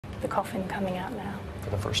the coffin coming out now. For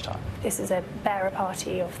the first time. This is a bearer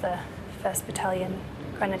party of the 1st Battalion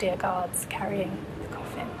Grenadier Guards carrying the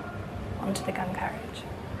coffin onto the gun carriage.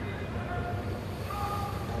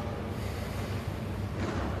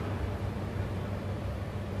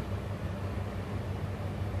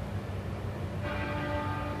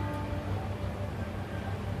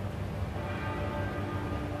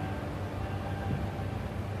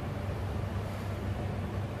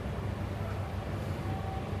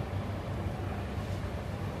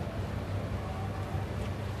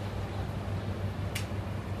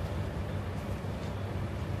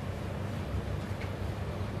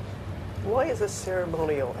 Why is the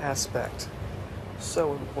ceremonial aspect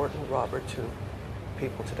so important, Robert, to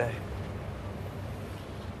people today?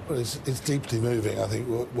 Well, it's deeply moving, I think,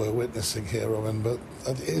 what we're witnessing here, Robin, but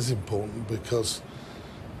it is important because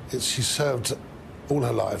she served all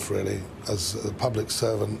her life, really, as a public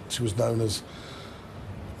servant. She was known as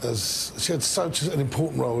she had such an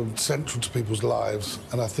important role, central to people's lives,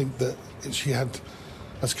 and I think that she had,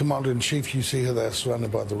 as Commander-in-Chief, you see her there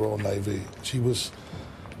surrounded by the Royal Navy. She was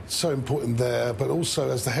so important there, but also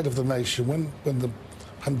as the head of the nation, when the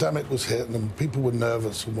pandemic was hit and people were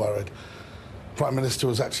nervous and worried, Prime Minister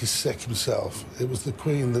was actually sick himself. It was the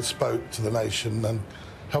Queen that spoke to the nation and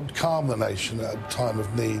helped calm the nation at a time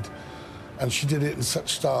of need. And she did it in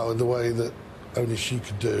such style, in the way that only she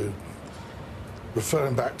could do,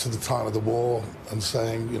 referring back to the time of the war and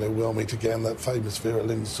saying, you know, we'll meet again, that famous Vera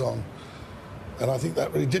Lynn song. And I think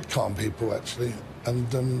that really did calm people, actually.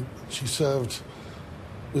 And she served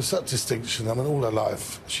with such distinction. I mean, all her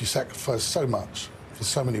life, she sacrificed so much for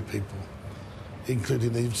so many people,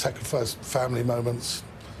 including the sacrificed family moments,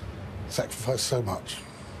 sacrificed so much.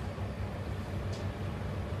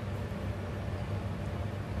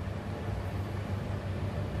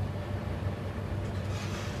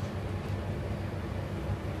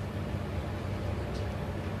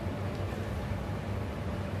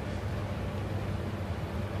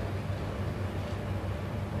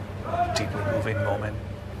 Deeply moving moment.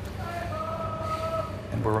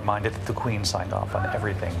 And we're reminded that the Queen signed off on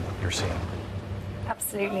everything you're seeing.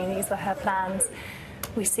 Absolutely, these were her plans.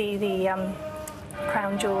 We see the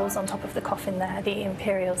crown jewels on top of the coffin there, the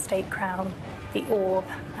imperial state crown, the orb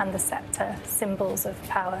and the sceptre, symbols of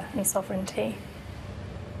power and sovereignty.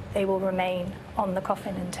 They will remain on the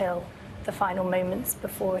coffin until the final moments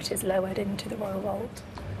before it is lowered into the royal vault.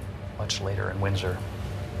 Much later in Windsor.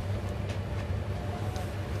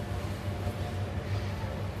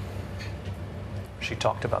 She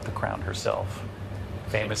talked about the crown herself.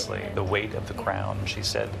 Famously, the weight of the crown. She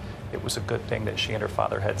said it was a good thing that she and her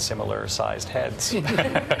father had similar sized heads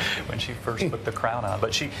when she first put the crown on.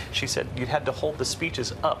 But she said you had to hold the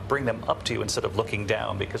speeches up, bring them up to you instead of looking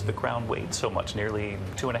down, because the crown weighed so much, nearly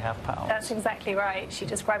 2.5 pounds. That's exactly right. She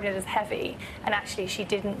described it as heavy, and actually she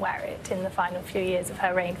didn't wear it in the final few years of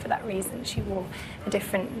her reign for that reason. She wore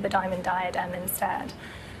the diamond diadem instead.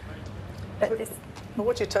 But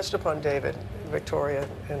what you touched upon, David, Victoria,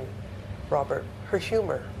 and Robert, her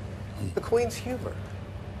humor, the Queen's humor.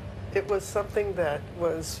 It was something that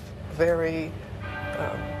was very,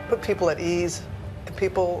 put people at ease, and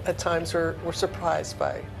people at times were surprised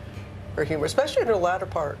by her humor, especially in her latter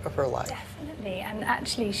part of her life. Definitely, and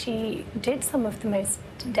actually she did some of the most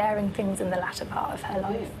daring things in the latter part of her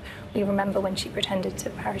life. We remember when she pretended to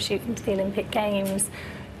parachute into the Olympic Games,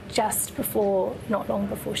 just before, not long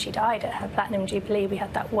before she died at her Platinum Jubilee. We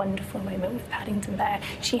had that wonderful moment with Paddington Bear.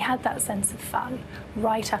 She had that sense of fun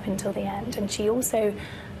right up until the end, and she also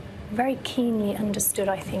very keenly understood,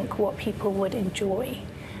 I think, what people would enjoy,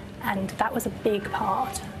 and that was a big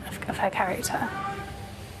part of her character.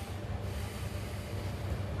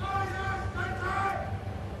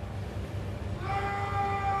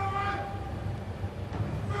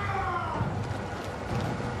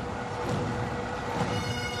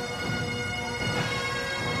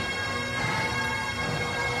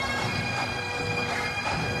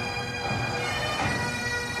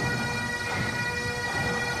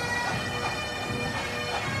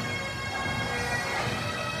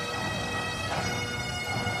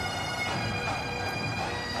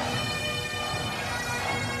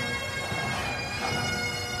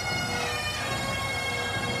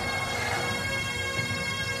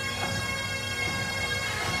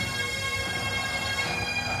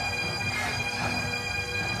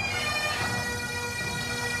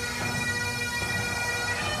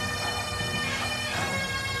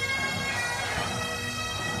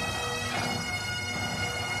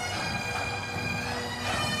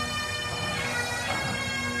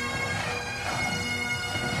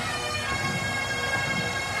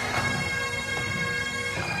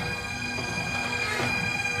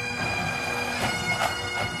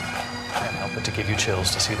 but to give you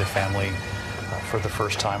chills to see the family for the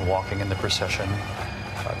first time walking in the procession.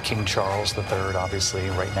 King Charles III, obviously,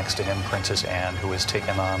 right next to him, Princess Anne, who has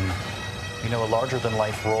taken on, you know, a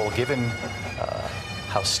larger-than-life role, given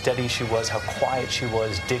how steady she was, how quiet she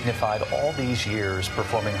was, dignified, all these years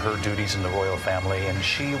performing her duties in the royal family, and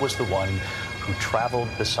she was the one who traveled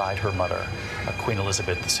beside her mother, Queen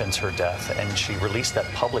Elizabeth, since her death. And she released that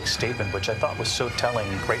public statement, which I thought was so telling,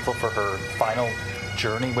 grateful for her final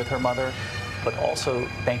journey with her mother, but also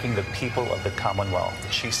thanking the people of the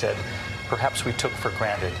Commonwealth. She said, perhaps we took for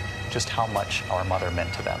granted just how much our mother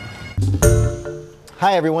meant to them.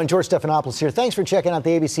 Hi everyone, George Stephanopoulos here. Thanks for checking out the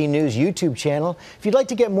ABC News YouTube channel. If you'd like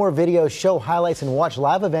to get more videos, show highlights, and watch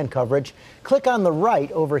live event coverage, click on the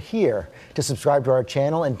right over here to subscribe to our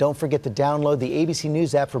channel, and don't forget to download the ABC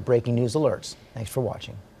News app for breaking news alerts. Thanks for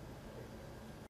watching.